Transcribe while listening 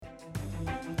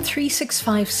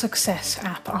365 Success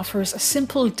app offers a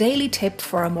simple daily tip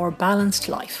for a more balanced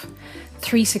life.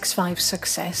 365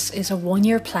 Success is a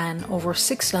one-year plan over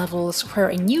 6 levels where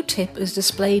a new tip is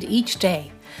displayed each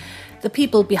day. The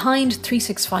people behind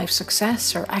 365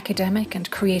 Success are academic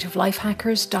and creative life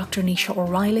hackers Dr. Nisha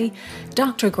O'Reilly,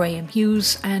 Dr. Graham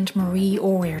Hughes and Marie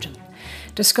O'Riordan.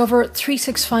 Discover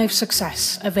 365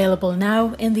 Success, available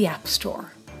now in the App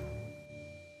Store.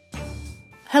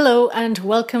 Hello and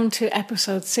welcome to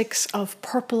episode 6 of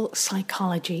Purple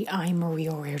Psychology. I'm Marie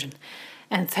O'Riordan.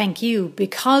 And thank you.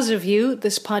 Because of you,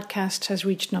 this podcast has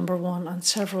reached number 1 on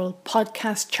several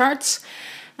podcast charts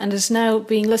and is now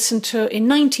being listened to in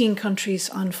 19 countries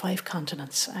on 5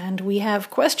 continents. And we have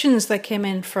questions that came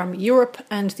in from Europe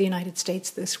and the United States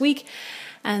this week,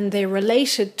 and they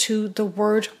related to the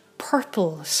word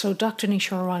purple. So Dr.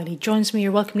 Nisha O'Reilly joins me.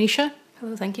 You're welcome, Nisha.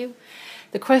 Hello, thank you.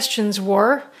 The questions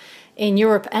were in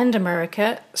Europe and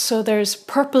America. So there's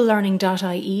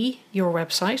purplelearning.ie, your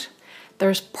website.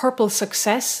 There's Purple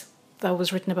Success, that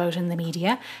was written about in the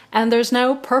media. And there's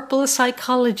now Purple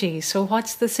Psychology. So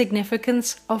what's the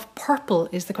significance of purple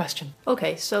is the question.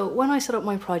 Okay, so when I set up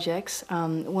my projects,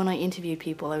 when I interviewed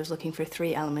people, I was looking for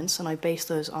 3 elements and I based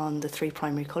those on the 3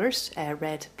 primary colours,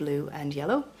 red, blue and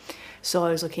yellow. So I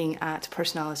was looking at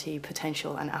personality,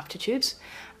 potential and aptitudes.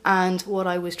 And what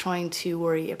I was trying to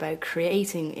worry about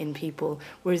creating in people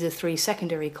were the 3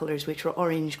 secondary colours, which were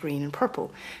orange, green and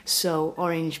purple. So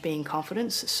orange being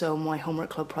confidence. So my homework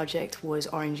club project was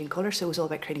orange in colour. So it was all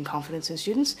about creating confidence in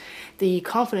students. The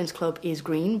confidence club is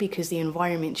green because the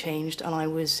environment changed and I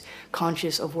was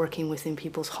conscious of working within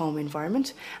people's home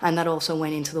environment. And that also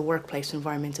went into the workplace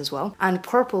environment as well. And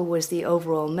purple was the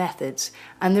overall methods.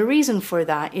 And the reason for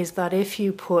that is that if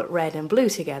you put red and blue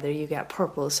together, you get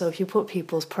purple. So if you put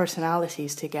people's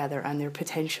personalities together and their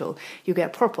potential, you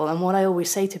get purple. And what I always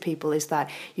say to people is that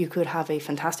you could have a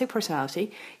fantastic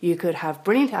personality, you could have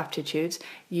brilliant aptitudes,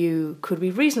 you could be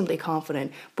reasonably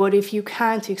confident, but if you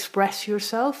can't express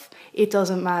yourself, it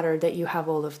doesn't matter that you have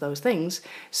all of those things.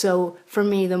 So for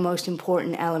me, the most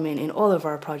important element in all of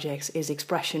our projects is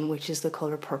expression, which is the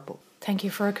colour purple. Thank you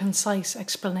for a concise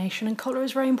explanation, and colour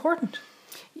is very important.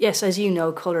 Yes, as you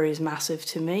know, colour is massive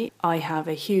to me. I have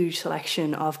a huge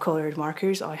selection of coloured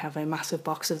markers. I have a massive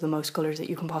box of the most colours that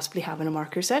you can possibly have in a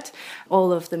marker set.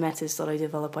 All of the methods that I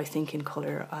develop, I think in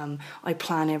colour. I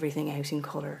plan everything out in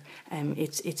colour.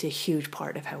 It's a huge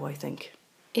part of how I think.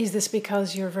 Is this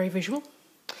because you're very visual?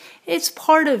 It's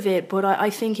part of it, but I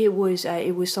think it was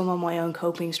some of my own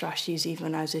coping strategies.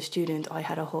 Even as a student, I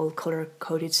had a whole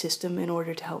colour-coded system in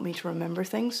order to help me to remember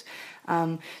things.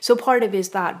 So part of it is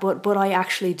that, but I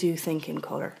actually do think in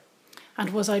colour.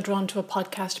 And was I drawn to a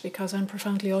podcast because I'm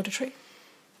profoundly auditory?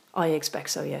 I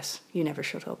expect so, yes. You never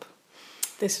shut up.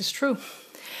 This is true.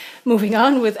 Moving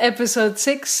on with episode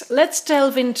 6, let's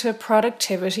delve into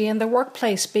productivity in the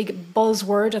workplace, big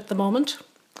buzzword at the moment.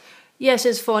 Yes,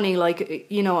 it's funny, like,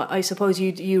 you know, I suppose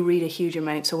you read a huge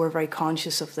amount, so we're very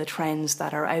conscious of the trends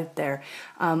that are out there.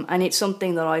 And it's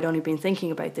something that I'd only been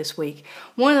thinking about this week.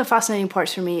 One of the fascinating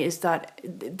parts for me is that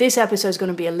this episode is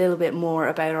going to be a little bit more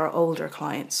about our older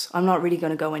clients. I'm not really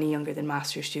going to go any younger than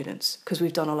master's students because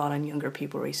we've done a lot on younger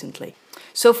people recently.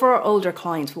 So for our older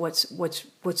clients,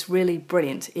 what's really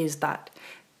brilliant is that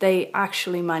they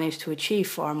actually manage to achieve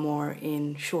far more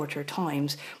in shorter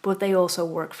times, but they also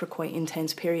work for quite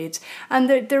intense periods. And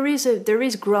there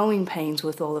is growing pains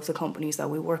with all of the companies that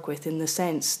we work with, in the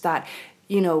sense that,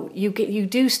 you know, you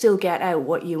do still get out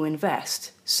what you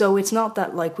invest. So it's not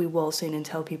that like we waltz in and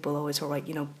tell people, oh, it's all right,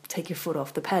 you know, take your foot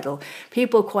off the pedal.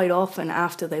 People quite often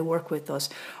after they work with us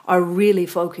are really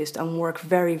focused and work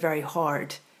very, very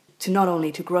hard to not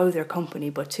only to grow their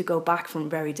company, but to go back from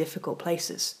very difficult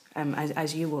places.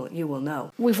 As you will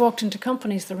know. We've walked into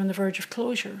companies that are on the verge of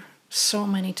closure so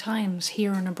many times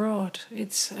here and abroad.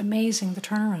 It's amazing, the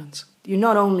turnarounds. You're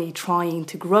not only trying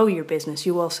to grow your business,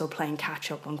 you're also playing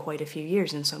catch up on quite a few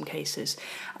years in some cases.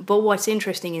 But what's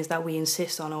interesting is that we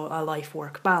insist on a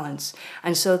life-work balance.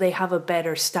 And so they have a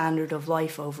better standard of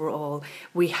life overall.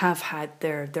 We have had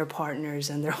their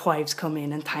partners and their wives come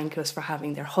in and thank us for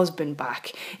having their husband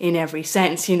back in every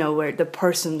sense, you know, where the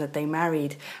person that they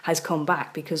married has come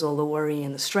back because all the worry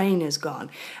and the strain is gone.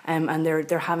 And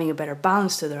they're having a better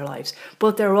balance to their lives.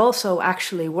 But they're also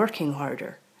actually working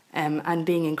harder. And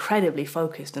being incredibly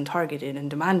focused and targeted and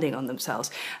demanding on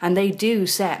themselves. And they do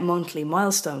set monthly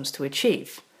milestones to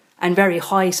achieve, and very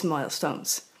high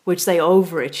milestones, which they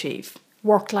overachieve.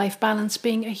 Work-life balance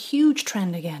being a huge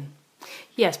trend again.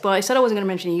 Yes, but I said I wasn't going to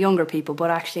mention younger people,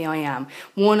 but actually I am.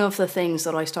 One of the things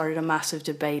that I started a massive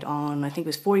debate on, I think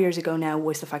it was 4 years ago now,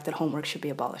 was the fact that homework should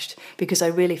be abolished. Because I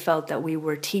really felt that we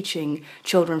were teaching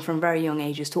children from very young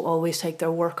ages to always take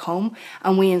their work home,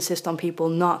 and we insist on people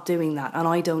not doing that. And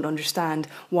I don't understand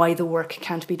why the work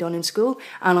can't be done in school,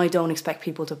 and I don't expect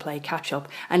people to play catch up.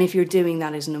 And if you're doing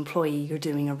that as an employee, you're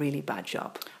doing a really bad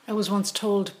job. I was once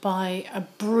told by a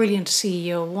brilliant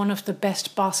CEO, one of the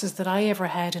best bosses that I ever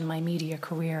had in my media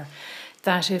career,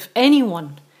 that if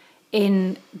anyone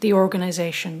in the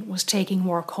organisation was taking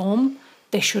work home,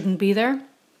 they shouldn't be there.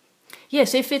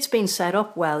 Yes, if it's been set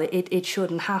up well, it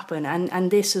shouldn't happen.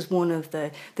 And this is one of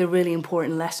the really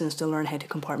important lessons to learn how to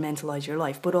compartmentalise your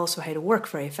life, but also how to work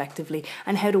very effectively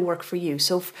and how to work for you.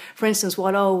 So, for instance,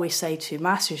 what I always say to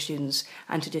master's students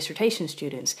and to dissertation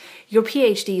students, your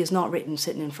PhD is not written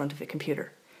sitting in front of a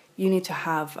computer. You need to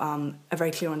have a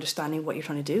very clear understanding of what you're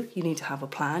trying to do. You need to have a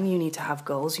plan. You need to have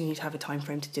goals. You need to have a time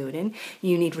frame to do it in.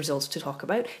 You need results to talk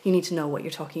about. You need to know what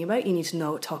you're talking about. You need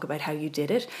to talk about how you did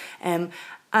it.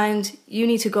 And you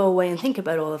need to go away and think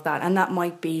about all of that. And that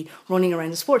might be running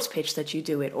around the sports pitch that you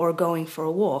do it, or going for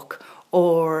a walk,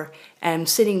 or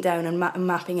sitting down and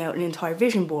mapping out an entire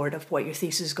vision board of what your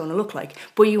thesis is going to look like.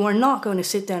 But you are not going to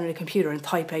sit down at a computer and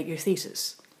type out your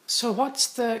thesis. So what's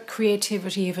the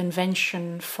creativity of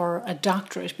invention for a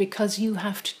doctorate? Because you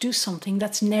have to do something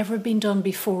that's never been done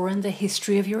before in the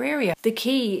history of your area. The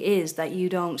key is that you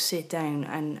don't sit down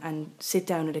and sit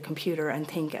down at a computer and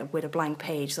think with a blank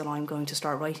page that I'm going to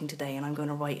start writing today and I'm going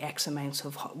to write X amounts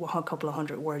of a couple of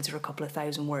hundred words or a couple of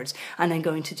thousand words and I'm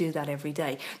going to do that every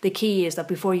day. The key is that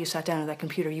before you sat down at that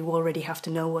computer, you already have to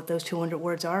know what those 200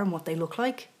 words are and what they look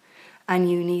like. And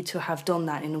you need to have done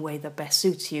that in a way that best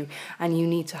suits you, and you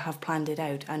need to have planned it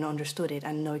out and understood it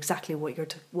and know exactly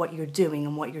what you're doing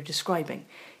and what you're describing.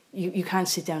 You can't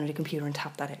sit down at a computer and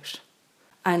tap that out.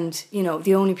 And,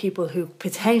 the only people who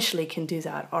potentially can do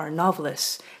that are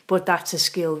novelists, but that's a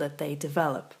skill that they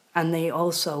develop. And they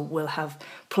also will have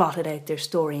plotted out their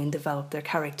story and developed their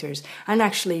characters. And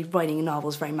actually, writing a novel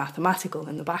is very mathematical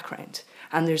in the background.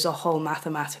 And there's a whole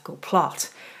mathematical plot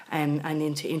and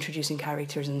into introducing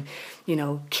characters and,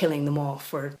 killing them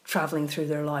off or travelling through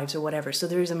their lives or whatever. So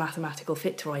there is a mathematical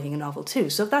fit to writing a novel too.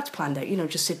 So if that's planned out,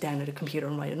 just sit down at a computer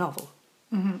and write a novel.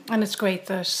 Mm-hmm. And it's great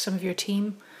that some of your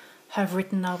team have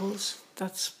written novels.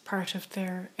 That's part of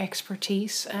their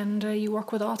expertise. And you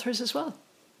work with authors as well.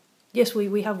 Yes,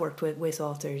 we have worked with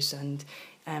authors and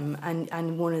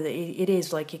one of it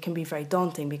is like it can be very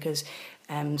daunting because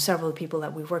several people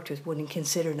that we've worked with wouldn't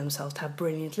consider themselves to have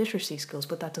brilliant literacy skills,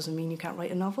 but that doesn't mean you can't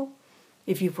write a novel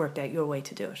if you've worked out your way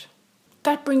to do it.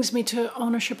 That brings me to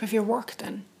ownership of your work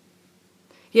then.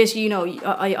 Yes,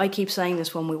 I keep saying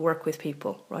this when we work with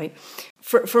people, right?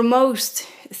 For most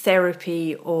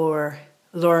therapy or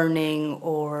learning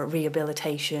or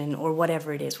rehabilitation or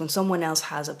whatever it is, when someone else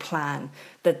has a plan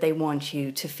that they want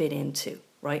you to fit into,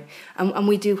 right? And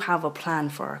we do have a plan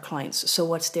for our clients. So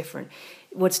what's different?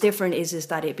 What's different is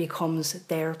that it becomes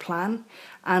their plan.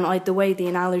 And the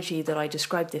analogy that I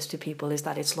describe this to people is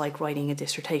that it's like writing a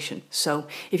dissertation. So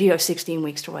if you have 16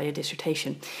 weeks to write a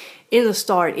dissertation, in the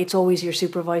start, it's always your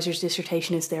supervisor's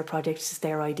dissertation. It's their project. It's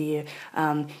their idea.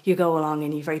 You go along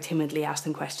and you very timidly ask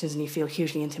them questions and you feel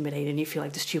hugely intimidated and you feel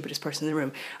like the stupidest person in the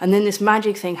room. And then this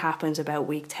magic thing happens about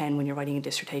week 10 when you're writing a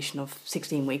dissertation of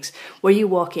 16 weeks where you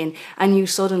walk in and you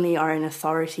suddenly are an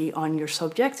authority on your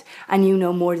subject and you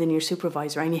know more than your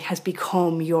supervisor and it has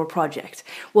become your project.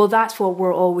 Well, that's what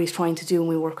we're always trying to do when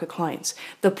we work with clients.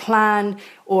 The plan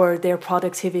or their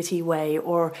productivity way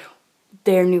or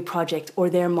their new project or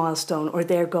their milestone or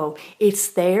their goal, it's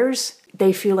theirs.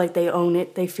 They feel like they own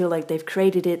it. They feel like they've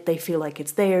created it. They feel like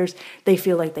it's theirs. They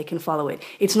feel like they can follow it.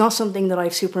 It's not something that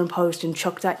I've superimposed and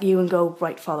chucked at you and go,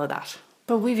 right, follow that.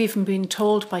 But we've even been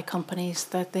told by companies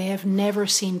that they have never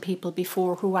seen people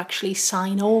before who actually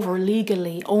sign over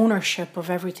legally ownership of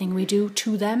everything we do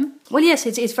to them. Well, yes,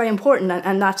 it's very important,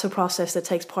 and that's a process that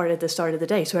takes part at the start of the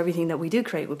day. So everything that we do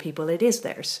create with people, it is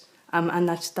theirs, and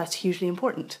that's hugely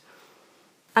important.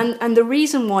 And the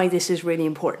reason why this is really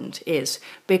important is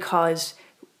because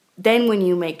then when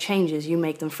you make changes, you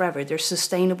make them forever. They're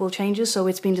sustainable changes. So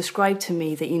it's been described to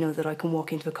me that, that I can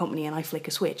walk into a company and I flick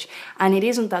a switch. And it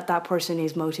isn't that person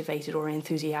is motivated or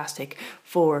enthusiastic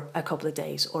for a couple of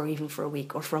days or even for a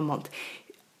week or for a month.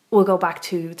 We'll go back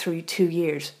to 2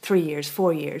 years, 3 years,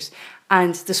 4 years.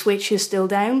 And the switch is still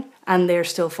down and they're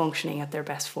still functioning at their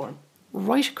best form.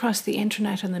 Right across the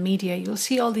internet and the media, you'll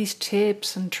see all these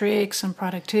tips and tricks and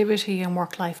productivity and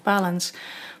work-life balance.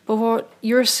 But what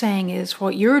you're saying is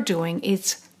what you're doing,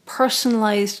 it's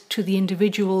personalized to the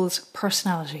individual's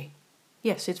personality.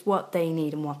 Yes, it's what they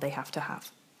need and what they have to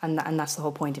have. And that's the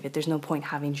whole point of it. There's no point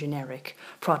having generic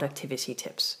productivity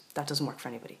tips. That doesn't work for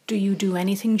anybody. Do you do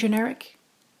anything generic?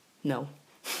 No.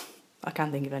 I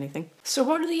can't think of anything. So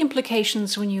what are the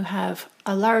implications when you have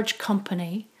a large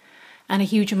company and a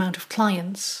huge amount of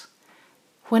clients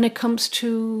when it comes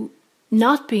to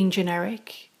not being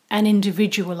generic and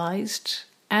individualized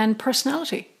and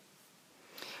personality?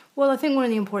 Well, I think one of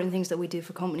the important things that we do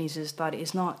for companies is that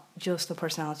it's not just the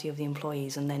personality of the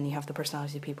employees, and then you have the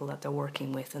personality of people that they're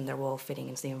working with, and they're all fitting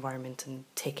into the environment and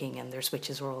ticking, and their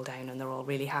switches are all down and they're all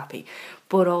really happy.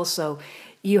 But also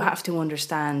you have to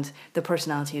understand the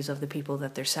personalities of the people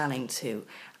that they're selling to,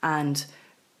 and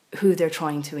who they're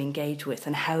trying to engage with,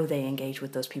 and how they engage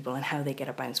with those people, and how they get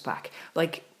a bounce back.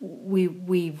 Like, we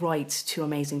write to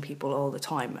amazing people all the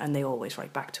time, and they always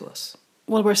write back to us.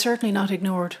 Well, we're certainly not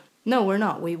ignored. No, we're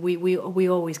not. We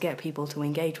always get people to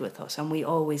engage with us, and we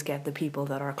always get the people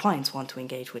that our clients want to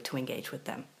engage with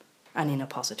them, and in a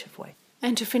positive way.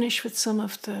 And to finish with some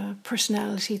of the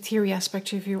personality theory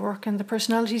aspect of your work and the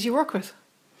personalities you work with.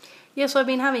 Yes, I've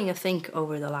been having a think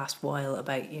over the last while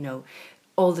about,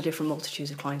 all the different multitudes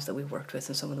of clients that we've worked with,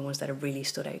 and some of the ones that have really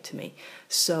stood out to me.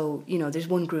 So, there's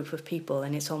one group of people,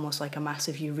 and it's almost like a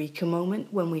massive eureka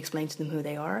moment when we explain to them who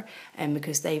they are, and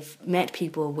because they've met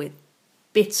people with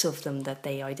bits of them that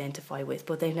they identify with,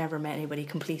 but they've never met anybody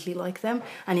completely like them,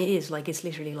 and it's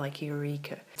literally like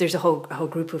eureka. There's a whole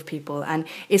group of people, and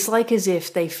it's like as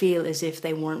if they feel as if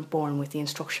they weren't born with the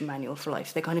instruction manual for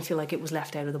life. They kind of feel like it was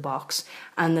left out of the box,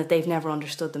 and that they've never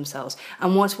understood themselves.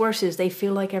 And what's worse is they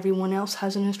feel like everyone else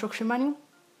has an instruction manual.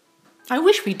 I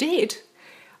wish we did.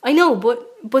 I know,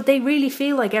 but they really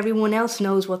feel like everyone else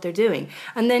knows what they're doing.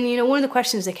 And then, one of the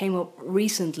questions that came up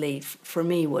recently for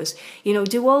me was,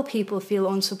 do all people feel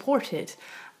unsupported?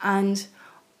 And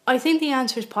I think the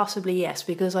answer is possibly yes,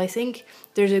 because I think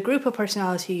there's a group of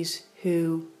personalities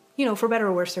who, for better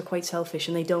or worse, they're quite selfish,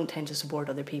 and they don't tend to support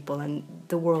other people, and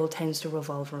the world tends to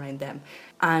revolve around them,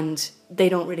 and they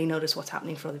don't really notice what's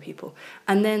happening for other people.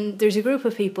 And then there's a group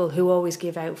of people who always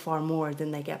give out far more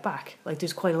than they get back. Like,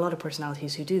 there's quite a lot of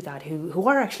personalities who do that, who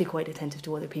are actually quite attentive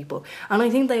to other people. And I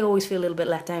think they always feel a little bit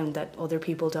let down that other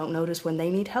people don't notice when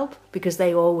they need help, because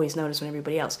they always notice when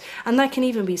everybody else. And that can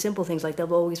even be simple things, like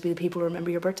there'll always be the people who remember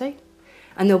your birthday,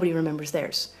 and nobody remembers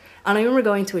theirs. And I remember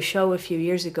going to a show a few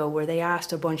years ago where they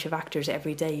asked a bunch of actors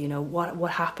every day,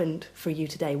 what happened for you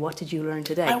today? What did you learn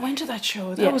today? I went to that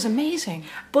show. That was amazing.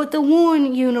 But the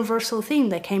one universal theme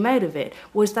that came out of it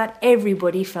was that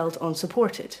everybody felt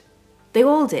unsupported. They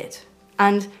all did.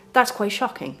 And that's quite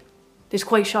shocking. It's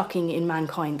quite shocking in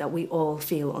mankind that we all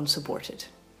feel unsupported.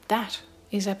 That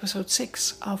is episode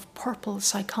 6 of Purple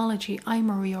Psychology. I'm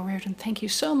Marie O'Riordan. Thank you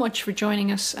so much for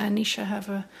joining us. Nisha, have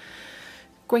a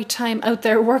great time out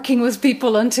there working with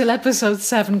people until episode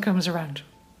 7 comes around.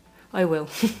 I will.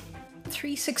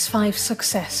 365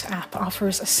 Success app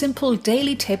offers a simple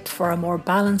daily tip for a more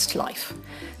balanced life.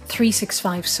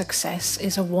 365 Success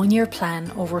is a 1-year plan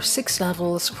over 6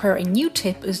 levels where a new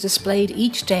tip is displayed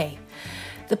each day.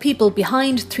 The people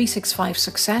behind 365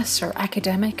 Success are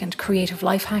academic and creative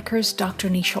life hackers Dr.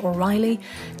 Nisha O'Reilly,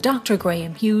 Dr.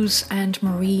 Graham Hughes and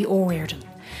Marie O'Riordan.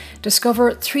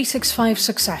 Discover 365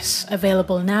 Success,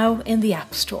 available now in the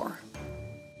App Store.